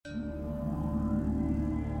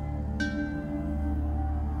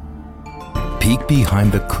peek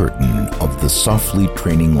behind the curtain of the Softly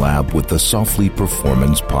Training Lab with the Softly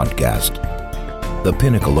Performance Podcast. The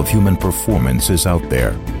pinnacle of human performance is out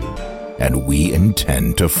there, and we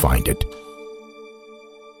intend to find it.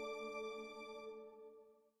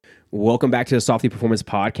 Welcome back to the Softly Performance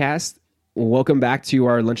Podcast. Welcome back to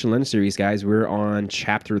our Lunch and Learn series, guys. We're on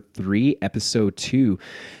Chapter 3, Episode 2.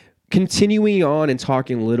 Continuing on and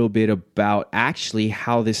talking a little bit about actually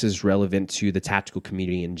how this is relevant to the tactical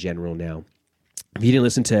community in general now. If you didn't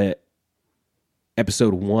listen to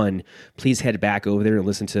Episode 1, please head back over there and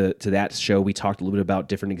listen to that show. We talked a little bit about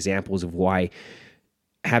different examples of why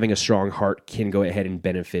having a strong heart can go ahead and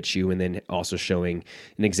benefit you, and then also showing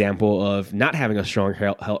an example of not having a strong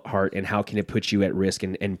heart and how can it put you at risk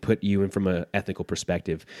and put you in from an ethical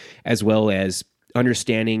perspective, as well as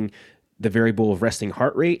understanding the variable of resting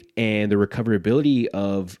heart rate and the recoverability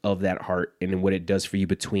of that heart and what it does for you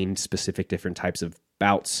between specific different types of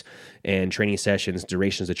bouts and training sessions,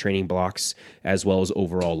 durations of training blocks, as well as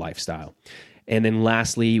overall lifestyle. And then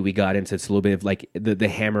lastly, we got into a little bit of like the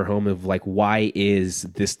hammer home of like, why is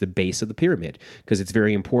this the base of the pyramid? Because it's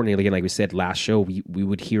very important. And again, like we said last show, we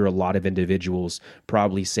would hear a lot of individuals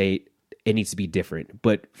probably say it needs to be different.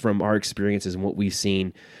 But from our experiences and what we've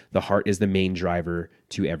seen, the heart is the main driver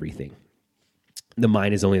to everything. The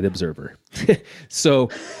mind is only the observer. So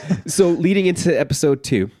leading into Episode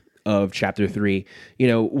 2 of Chapter 3,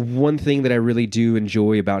 one thing that I really do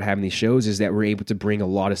enjoy about having these shows is that we're able to bring a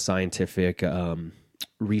lot of scientific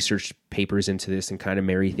research papers into this and kind of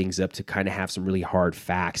marry things up to kind of have some really hard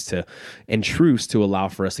facts and truths to allow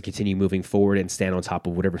for us to continue moving forward and stand on top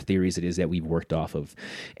of whatever theories it is that we've worked off of.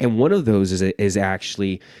 And one of those is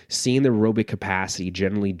actually seeing the aerobic capacity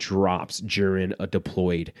generally drops during a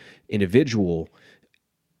deployed individual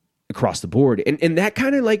across the board. And that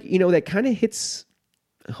kind of that kind of hits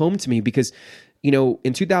home to me because,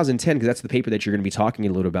 in 2010, because that's the paper that you're going to be talking a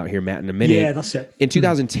little about here, Matt, in a minute. Yeah, that's it. In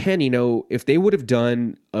 2010, if they would have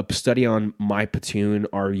done a study on my platoon,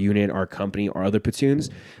 our unit, our company, our other platoons,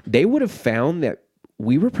 they would have found that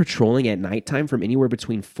we were patrolling at nighttime from anywhere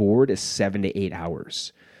between 4 to 7 to 8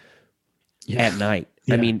 hours at night.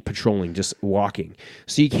 Yeah. I mean, patrolling, just walking.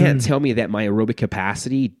 So you can't tell me that my aerobic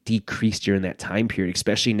capacity decreased during that time period,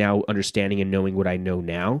 especially now understanding and knowing what I know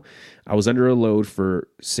now. I was under a load for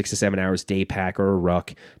 6 to 7 hours, day pack or a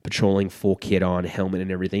ruck, patrolling full kit on, helmet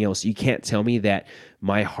and everything else. You can't tell me that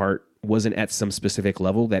my heart wasn't at some specific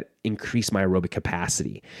level that increased my aerobic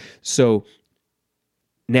capacity. So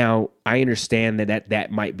now, I understand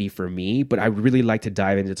that might be for me, but I would really like to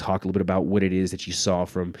dive in to talk a little bit about what it is that you saw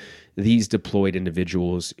from these deployed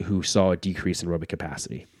individuals who saw a decrease in aerobic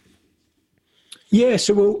capacity. Yeah,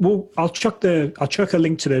 so I'll chuck a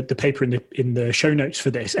link to the paper in the show notes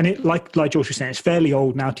for this, and it like George was saying, it's fairly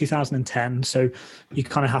old now, 2010. So you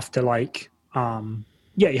kind of have to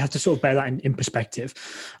you have to sort of bear that in perspective.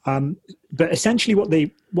 But essentially, what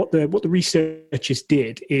the researchers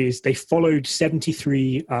did is they followed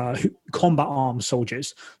 73 combat arms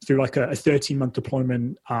soldiers through like a 13-month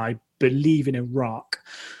deployment, I believe, in Iraq.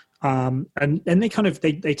 And they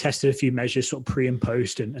they tested a few measures, sort of pre and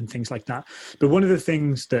post and things like that. But one of the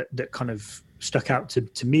things that kind of stuck out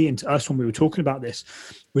to me and to us when we were talking about this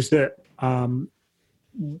was that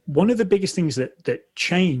one of the biggest things that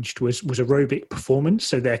changed was aerobic performance.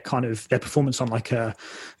 So their performance on like a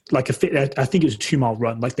fit, I think it was a 2-mile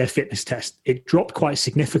run, like their fitness test, it dropped quite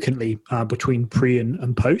significantly between pre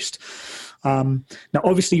and post. Now,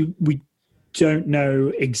 obviously, we don't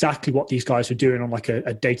know exactly what these guys are doing on like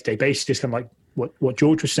a day-to-day basis, kind of like what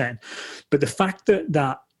George was saying. But the fact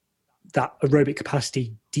that aerobic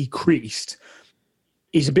capacity decreased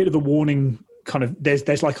is a bit of a warning. Kind of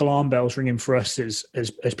there's like alarm bells ringing for us as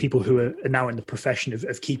people who are now in the profession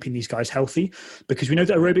of keeping these guys healthy, because we know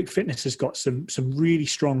that aerobic fitness has got some really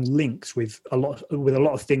strong links with a lot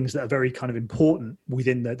of things that are very kind of important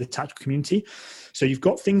within the tactical community. So you've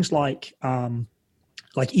got things like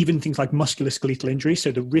even things like musculoskeletal injury.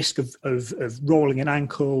 So the risk of rolling an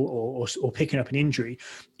ankle or picking up an injury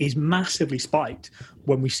is massively spiked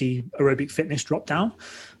when we see aerobic fitness drop down.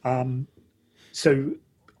 So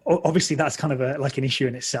obviously that's kind of an issue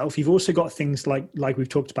in itself. You've also got things like we've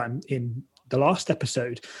talked about in the last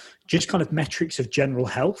episode, just kind of metrics of general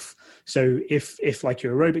health. So if like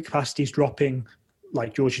your aerobic capacity is dropping,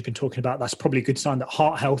 like George has been talking about, that's probably a good sign that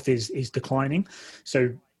heart health is declining. So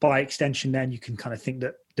by extension, then you can kind of think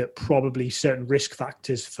that probably certain risk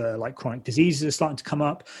factors for like chronic diseases are starting to come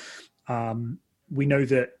up. We know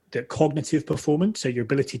that cognitive performance, so your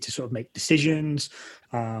ability to sort of make decisions,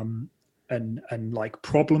 and like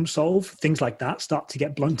problem solve, things like that start to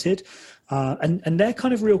get blunted. And they're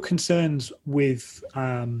kind of real concerns with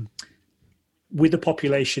with a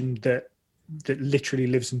population that literally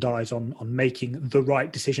lives and dies on making the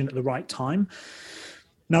right decision at the right time.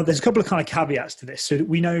 Now, there's a couple of kind of caveats to this. So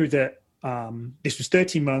we know that this was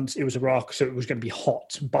 13 months. It was Iraq, so it was going to be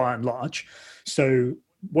hot by and large. So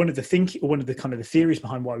one of the kind of the theories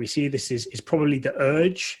behind why we see this is probably the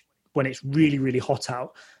urge when it's really, really hot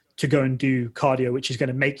out to go and do cardio, which is going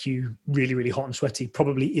to make you really, really hot and sweaty,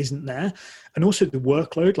 probably isn't there. And also the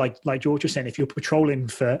workload, like George was saying, if you're patrolling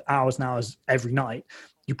for hours and hours every night,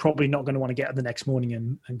 you're probably not going to want to get up the next morning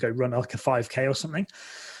and go run like a 5K or something.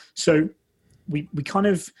 So we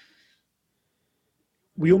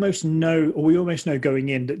almost know going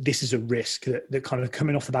in that this is a risk that kind of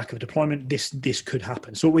coming off the back of a deployment, this could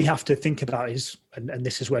happen. So what we have to think about is, and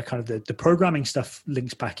this is where kind of the programming stuff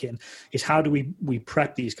links back in, is how do we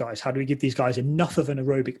prep these guys? How do we give these guys enough of an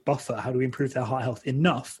aerobic buffer? How do we improve their heart health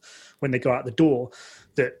enough when they go out the door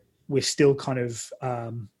that we're still kind of,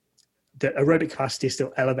 the aerobic capacity is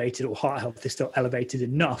still elevated or heart health is still elevated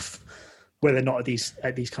enough where they're not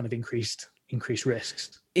at these kind of increased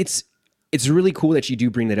risks. It's really cool that you do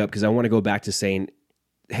bring that up, because I want to go back to saying,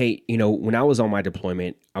 hey, when I was on my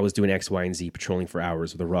deployment, I was doing X, Y, and Z, patrolling for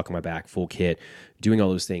hours with a ruck on my back, full kit, doing all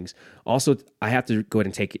those things. Also, I have to go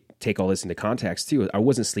ahead and take all this into context too. I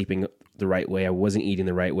wasn't sleeping the right way. I wasn't eating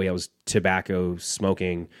the right way. I was tobacco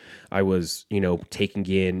smoking. I was, taking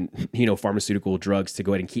in, pharmaceutical drugs to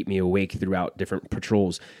go ahead and keep me awake throughout different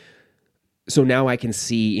patrols. So now I can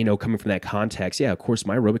see, coming from that context, yeah, of course,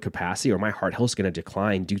 my aerobic capacity or my heart health is going to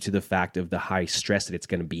decline due to the fact of the high stress that it's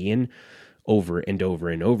going to be in over and over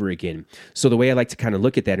and over again. So the way I like to kind of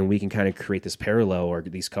look at that, and we can kind of create this parallel or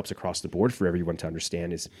these cups across the board for everyone to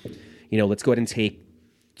understand is, let's go ahead and take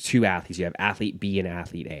two athletes. You have athlete B and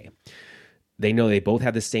athlete A. They know they both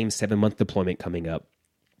have the same 7-month deployment coming up.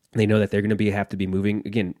 They know that they're going to have to be moving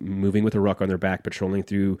with a ruck on their back, patrolling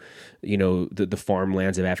through, the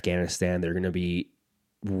farmlands of Afghanistan. They're going to be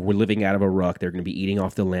living out of a ruck. They're going to be eating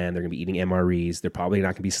off the land. They're going to be eating MREs. They're probably not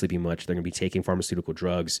going to be sleeping much. They're going to be taking pharmaceutical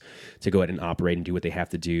drugs to go ahead and operate and do what they have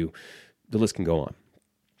to do. The list can go on.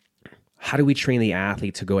 How do we train the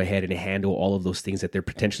athlete to go ahead and handle all of those things that they're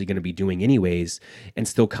potentially going to be doing anyways and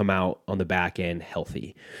still come out on the back end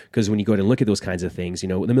healthy? Because when you go ahead and look at those kinds of things, the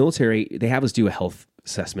military, they have us do a health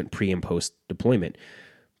assessment pre and post deployment.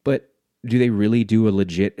 But do they really do a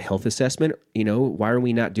legit health assessment? Why are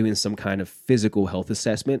we not doing some kind of physical health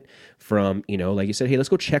assessment from, like you said, hey, let's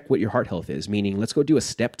go check what your heart health is, meaning let's go do a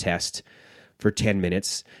step test for 10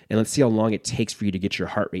 minutes, and let's see how long it takes for you to get your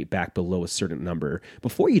heart rate back below a certain number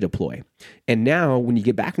before you deploy. And now, when you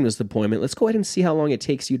get back from this deployment, let's go ahead and see how long it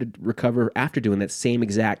takes you to recover after doing that same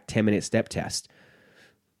exact 10-minute step test.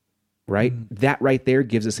 Right? Mm-hmm. That right there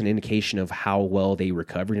gives us an indication of how well they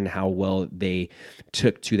recovered and how well they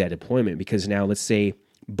took to that deployment. Because now, let's say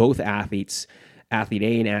both athletes, athlete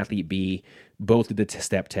A and athlete B, both did the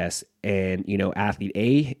step test, and athlete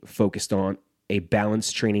A focused on a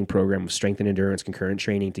balanced training program of strength and endurance, concurrent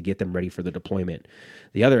training to get them ready for the deployment.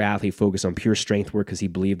 The other athlete focused on pure strength work because he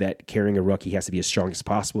believed that carrying a ruck, he has to be as strong as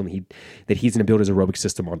possible, and that he's going to build his aerobic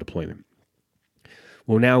system on deployment.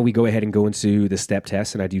 Well, now we go ahead and go into the step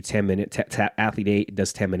test, and I do 10 minutes. Athlete A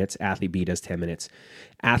does 10 minutes. Athlete B does 10 minutes.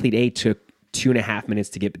 Athlete A took 2.5 minutes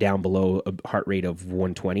to get down below a heart rate of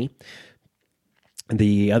 120.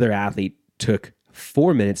 The other athlete took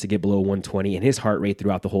 4 minutes to get below 120, and his heart rate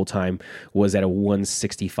throughout the whole time was at a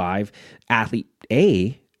 165. Athlete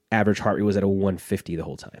A, average heart rate was at a 150 the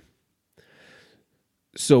whole time.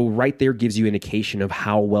 So right there gives you indication of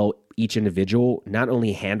how well each individual not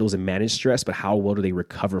only handles and manages stress, but how well do they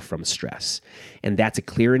recover from stress. And that's a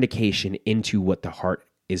clear indication into what the heart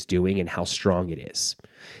is doing and how strong it is.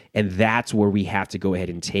 And that's where we have to go ahead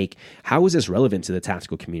and take, how is this relevant to the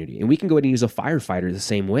tactical community? And we can go ahead and use a firefighter the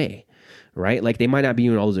same way, right? Like they might not be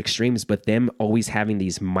in all those extremes, but them always having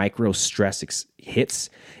these micro stress hits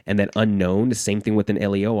and that unknown, the same thing with an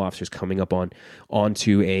LEO officers coming up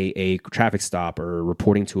onto a traffic stop or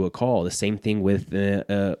reporting to a call. The same thing with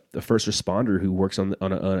a first responder who works on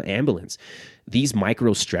an ambulance. These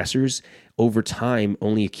micro stressors over time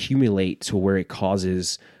only accumulate to where it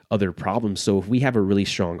causes other problems. So if we have a really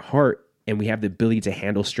strong heart and we have the ability to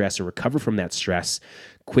handle stress or recover from that stress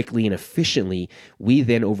quickly and efficiently, we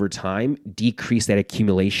then over time decrease that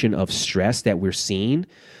accumulation of stress that we're seeing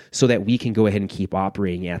so that we can go ahead and keep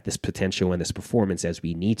operating at this potential and this performance as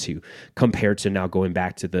we need to, compared to now going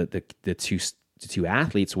back to the two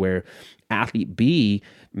athletes where athlete B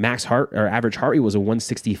max heart or average heart rate was a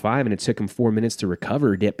 165 and it took him 4 minutes to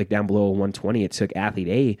recover, dip back down below a 120. It took athlete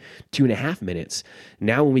A 2.5 minutes.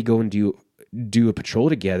 Now when we go and do a patrol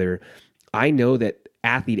together, I know that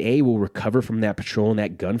athlete A will recover from that patrol and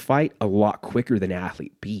that gunfight a lot quicker than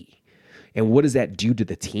athlete B. And what does that do to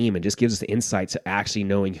the team? And just gives us the insight to actually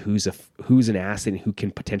knowing who's an asset and who can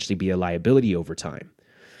potentially be a liability over time.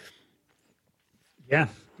 Yeah.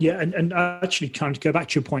 And actually trying to go back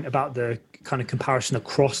to your point about the kind of comparison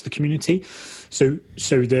across the community. So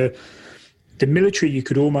the military, you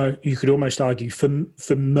could almost argue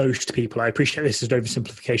for most people, I appreciate this is an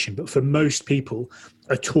oversimplification, but for most people,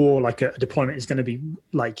 a tour, like a deployment, is going to be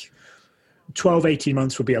like 12, 18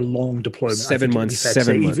 months would be a long deployment. 7 months,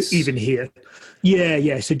 7 months. Even here.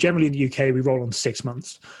 Yeah. So generally in the UK, we roll on 6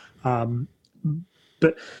 months.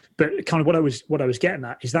 But kind of what I was getting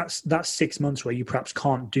at is that's 6 months where you perhaps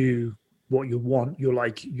can't do what you want. You're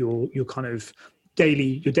like, your kind of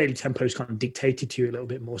your daily tempo is kind of dictated to you a little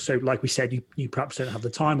bit more. So like we said, you perhaps don't have the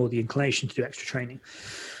time or the inclination to do extra training.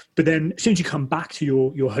 But then as soon as you come back to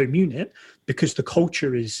your home unit, because the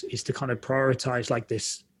culture is to kind of prioritize like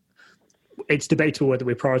this, it's debatable whether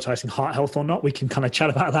we're prioritizing heart health or not. We can kind of chat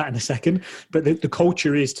about that in a second. But the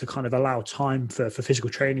culture is to kind of allow time for physical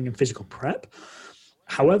training and physical prep.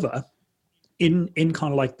 However, in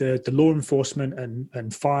kind of like the law enforcement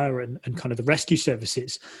and fire and kind of the rescue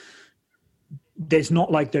services, there's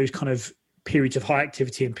not like those kind of periods of high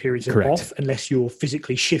activity and periods of off unless you're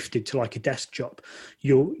physically shifted to like a desk job.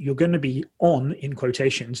 You're going to be on, in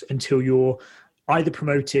quotations, until you're either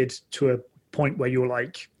promoted to a point where you're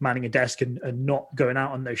like manning a desk and not going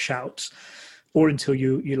out on those shouts, or until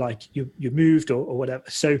you're moved or whatever.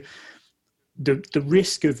 So the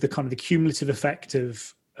risk of the kind of the cumulative effect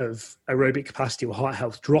of aerobic capacity or heart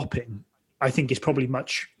health dropping, I think, is probably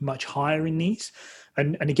much, much higher in these.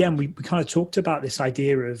 And again, we kind of talked about this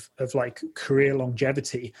idea of like career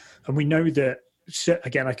longevity. And we know that,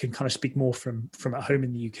 again, I can kind of speak more from at home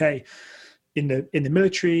in the UK, in the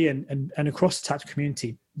military and across the tactical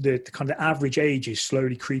community, the kind of the average age is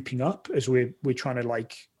slowly creeping up as we're trying to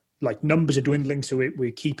like numbers are dwindling. So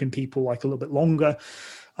we're keeping people like a little bit longer.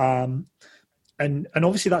 And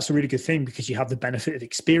obviously that's a really good thing because you have the benefit of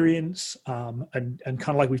experience. And kind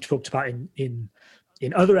of like we've talked about in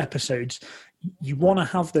other episodes, you want to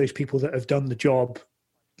have those people that have done the job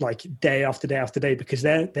like day after day after day, because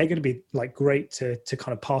they're going to be like great to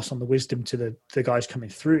kind of pass on the wisdom to the guys coming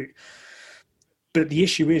through. But the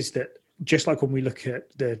issue is that just like when we look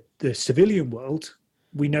at the civilian world,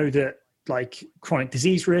 we know that like chronic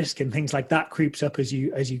disease risk and things like that creeps up as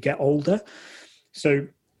you get older. So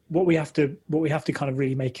what we have to kind of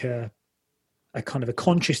really make a kind of a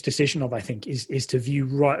conscious decision of, I think, is to view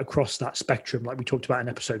right across that spectrum, like we talked about in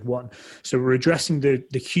episode 1. So we're addressing the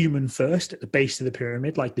human first at the base of the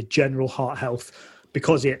pyramid, like the general heart health,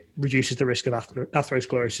 because it reduces the risk of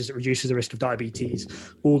atherosclerosis, it reduces the risk of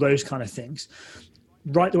diabetes, all those kind of things,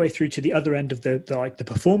 right the way through to the other end of the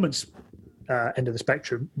performance end of the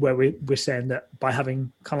spectrum, where we're saying that by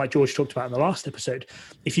having, kind of like George talked about in the last episode,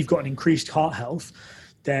 if you've got an increased heart health,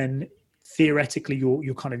 then theoretically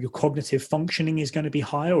your kind of your cognitive functioning is going to be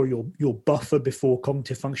higher, or your buffer before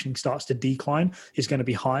cognitive functioning starts to decline is going to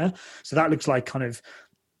be higher. So that looks like kind of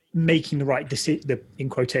making the right decision, in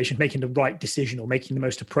quotation, making the right decision or making the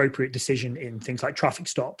most appropriate decision in things like traffic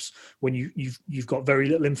stops when you've got very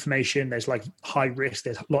little information, there's like high risk,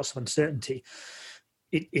 there's lots of uncertainty.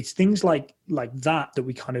 It's things like that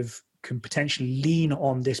we kind of can potentially lean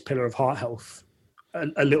on this pillar of heart health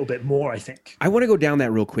a little bit more, I think. I want to go down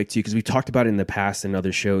that real quick too, because we've talked about it in the past in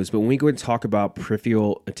other shows, but when we go and talk about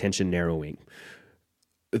peripheral attention narrowing,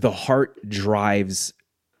 the heart drives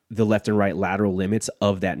the left and right lateral limits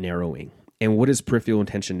of that narrowing. And what does peripheral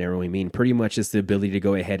attention narrowing mean? Pretty much it's the ability to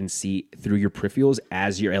go ahead and see through your peripherals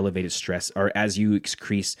as your elevated stress, or as you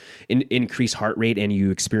increase heart rate and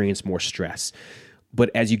you experience more stress. But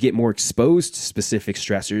as you get more exposed to specific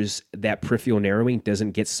stressors, that peripheral narrowing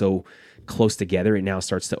doesn't get so close together. It now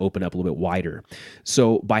starts to open up a little bit wider.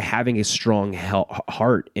 So by having a strong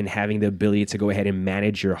heart and having the ability to go ahead and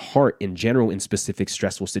manage your heart in general in specific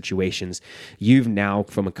stressful situations, you've now,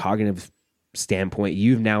 from a cognitive standpoint,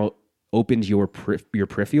 you've now opened your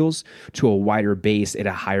peripherals to a wider base at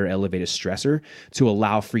a higher elevated stressor to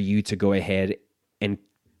allow for you to go ahead and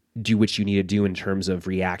do what you need to do in terms of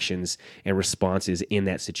reactions and responses in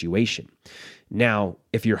that situation. Now,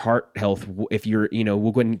 if your heart health, we'll go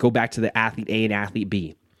ahead and go back to the athlete A and athlete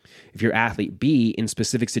B. If you're athlete B, in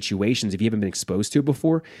specific situations, if you haven't been exposed to it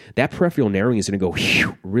before, that peripheral narrowing is going to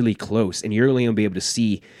go really close, and you're only going to be able to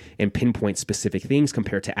see and pinpoint specific things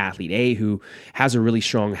compared to athlete A, who has a really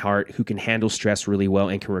strong heart, who can handle stress really well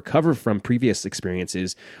and can recover from previous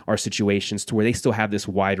experiences or situations to where they still have this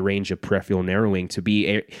wide range of peripheral narrowing to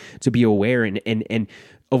be aware and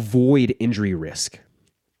avoid injury risk.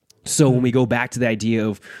 So when we go back to the idea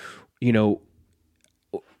of, you know,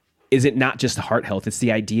 is it not just heart health? It's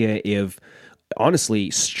the idea of, honestly,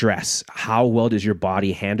 stress. How well does your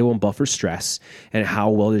body handle and buffer stress? And how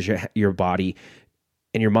well does your body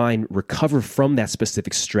and your mind recover from that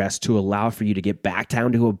specific stress to allow for you to get back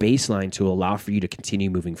down to a baseline to allow for you to continue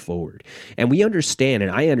moving forward? And we understand,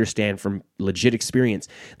 and I understand from legit experience,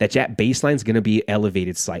 that baseline is going to be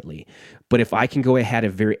elevated slightly. But if I can go ahead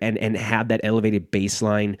and have that elevated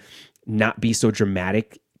baseline not be so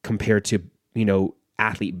dramatic compared to, you know,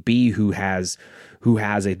 athlete B who has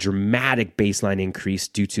a dramatic baseline increase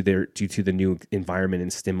due to the new environment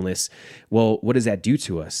and stimulus. Well, what does that do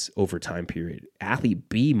to us over time period? Athlete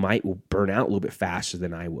B might burn out a little bit faster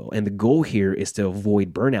than I will. And the goal here is to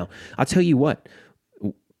avoid burnout. I'll tell you what,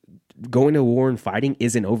 going to war and fighting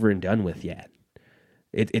isn't over and done with yet.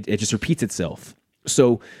 It just repeats itself.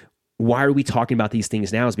 So why are we talking about these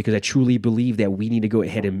things now? Is because I truly believe that we need to go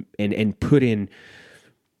ahead and put in,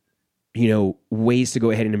 you know, ways to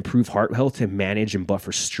go ahead and improve heart health to manage and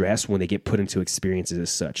buffer stress when they get put into experiences as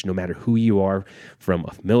such, no matter who you are, from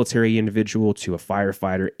a military individual to a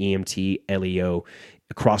firefighter, EMT, LEO,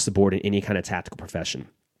 across the board in any kind of tactical profession.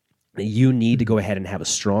 You need to go ahead and have a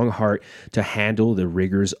strong heart to handle the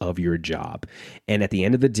rigors of your job. And at the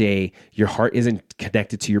end of the day, your heart isn't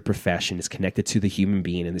connected to your profession, it's connected to the human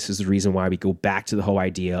being. And this is the reason why we go back to the whole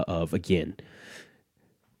idea of, again,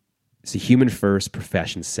 it's a human first,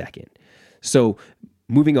 profession second. So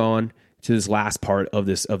moving on to this last part of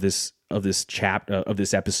this chapter of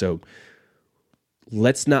this episode,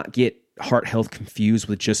 let's not get heart health confused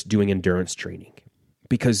with just doing endurance training,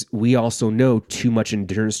 because we also know too much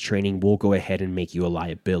endurance training will go ahead and make you a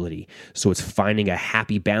liability. So it's finding a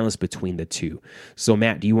happy balance between the two. So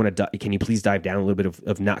Matt, can you please dive down a little bit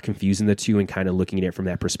of not confusing the two and kind of looking at it from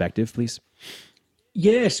that perspective, please?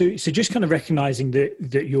 Yeah, so just kind of recognizing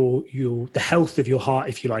that your the health of your heart,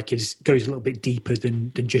 if you like, goes a little bit deeper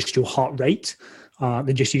than just your heart rate,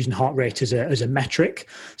 than just using heart rate as a metric.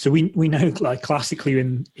 So we know, like, classically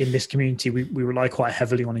in this community, we rely quite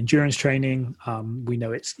heavily on endurance training. We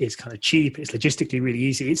know it's kind of cheap, it's logistically really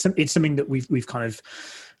easy. It's something that we've kind of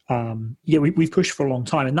we've pushed for a long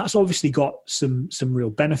time, and that's obviously got some real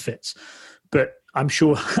benefits. But I'm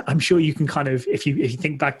sure you can kind of, if you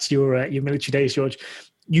think back to your military days, George,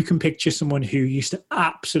 you can picture someone who used to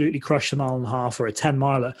absolutely crush a mile and a half or a 10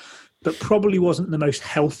 miler, but probably wasn't the most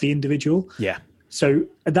healthy individual. Yeah. So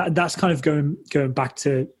that's kind of going back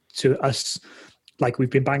to us, like we've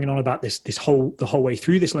been banging on about the whole way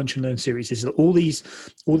through this Lunch and Learn series, is that all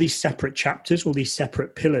these separate chapters, all these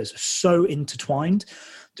separate pillars are so intertwined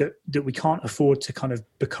that we can't afford to kind of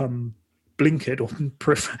become blinkered or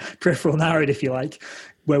peripheral narrowed, if you like,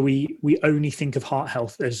 where we only think of heart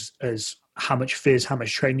health as how much fizz, how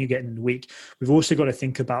much training you get in the week. We've also got to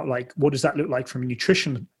think about, like, what does that look like from a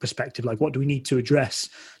nutrition perspective? Like, what do we need to address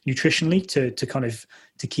nutritionally to kind of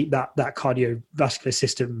to keep that cardiovascular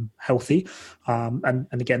system healthy? And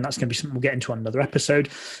again, that's going to be something we'll get into on another episode.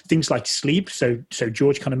 Things like sleep. So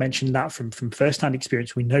George kind of mentioned that from firsthand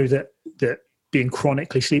experience. We know that being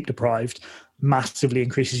chronically sleep deprived massively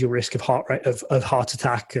increases your risk of heart rate of heart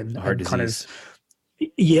attack and heart disease. Kind of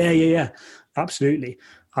yeah, absolutely.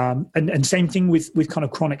 And same thing with kind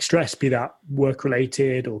of chronic stress, be that work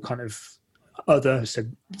related or kind of other, so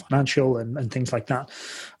financial and things like that.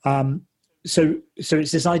 So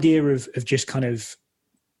it's this idea of just kind of,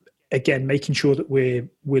 again, making sure that we're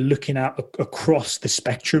looking at across the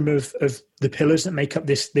spectrum of the pillars that make up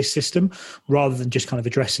this system, rather than just kind of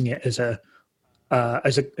addressing it as a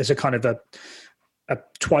kind of a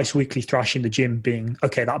twice weekly thrash in the gym being,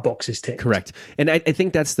 okay, that box is ticked. Correct. And I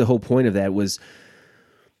think that's the whole point of that was,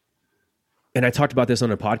 and I talked about this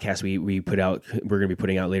on a podcast we're going to be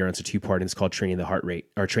putting out later on. It's a 2-part, and it's called Training the Heart.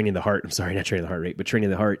 I'm sorry, not Training the Heart Rate, but Training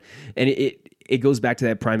the Heart. And it goes back to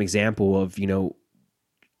that prime example of, you know,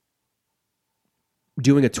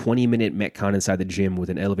 doing a 20-minute Metcon inside the gym with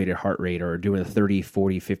an elevated heart rate, or doing a 30,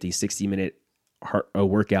 40, 50, 60-minute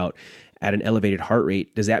workout at an elevated heart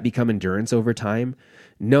rate. Does that become endurance over time?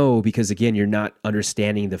 No, because again, you're not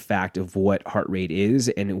understanding the fact of what heart rate is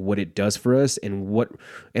and what it does for us and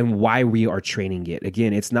why we are training it.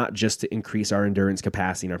 Again, it's not just to increase our endurance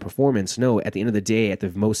capacity and our performance. No, at the end of the day, at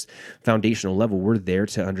the most foundational level, we're there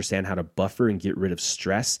to understand how to buffer and get rid of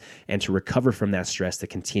stress and to recover from that stress to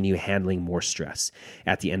continue handling more stress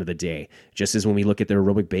at the end of the day. Just as when we look at the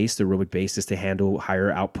aerobic base is to handle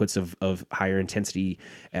higher outputs of higher intensity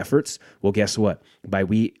efforts. Well, guess what?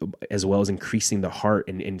 As well as increasing the heart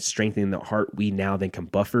and strengthening the heart, we now then can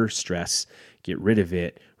buffer stress, get rid of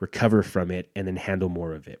it, recover from it, and then handle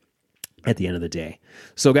more of it at the end of the day.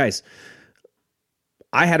 So guys,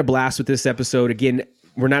 I had a blast with this episode. Again,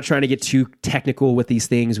 we're not trying to get too technical with these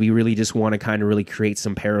things. We really just want to kind of really create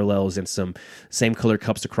some parallels and some same color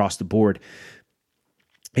cups across the board.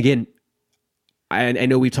 Again, I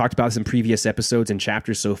know we've talked about this in previous episodes and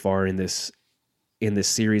chapters so far in this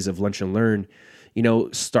series of Lunch and Learn. You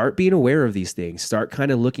know, start being aware of these things. Start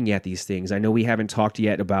kind of looking at these things. I know we haven't talked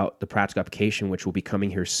yet about the practical application, which will be coming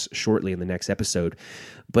here shortly in the next episode.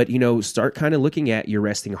 But, you know, start kind of looking at your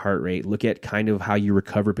resting heart rate. Look at kind of how you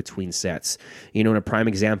recover between sets. You know, and a prime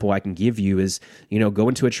example I can give you is, you know, go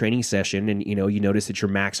into a training session and, you know, you notice that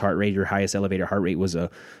your max heart rate, your highest elevated heart rate was a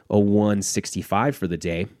 165 for the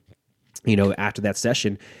day. You know, after that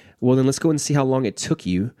session, well, then let's go and see how long it took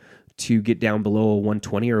you to get down below a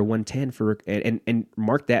 120 or a 110 and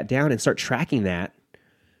mark that down and start tracking that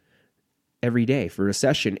every day for a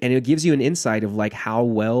session. And it gives you an insight of like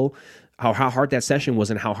how hard that session was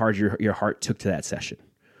and how hard your heart took to that session.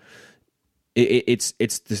 It's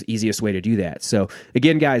the easiest way to do that. So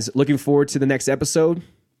again, guys, looking forward to the next episode.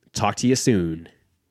 Talk to you soon.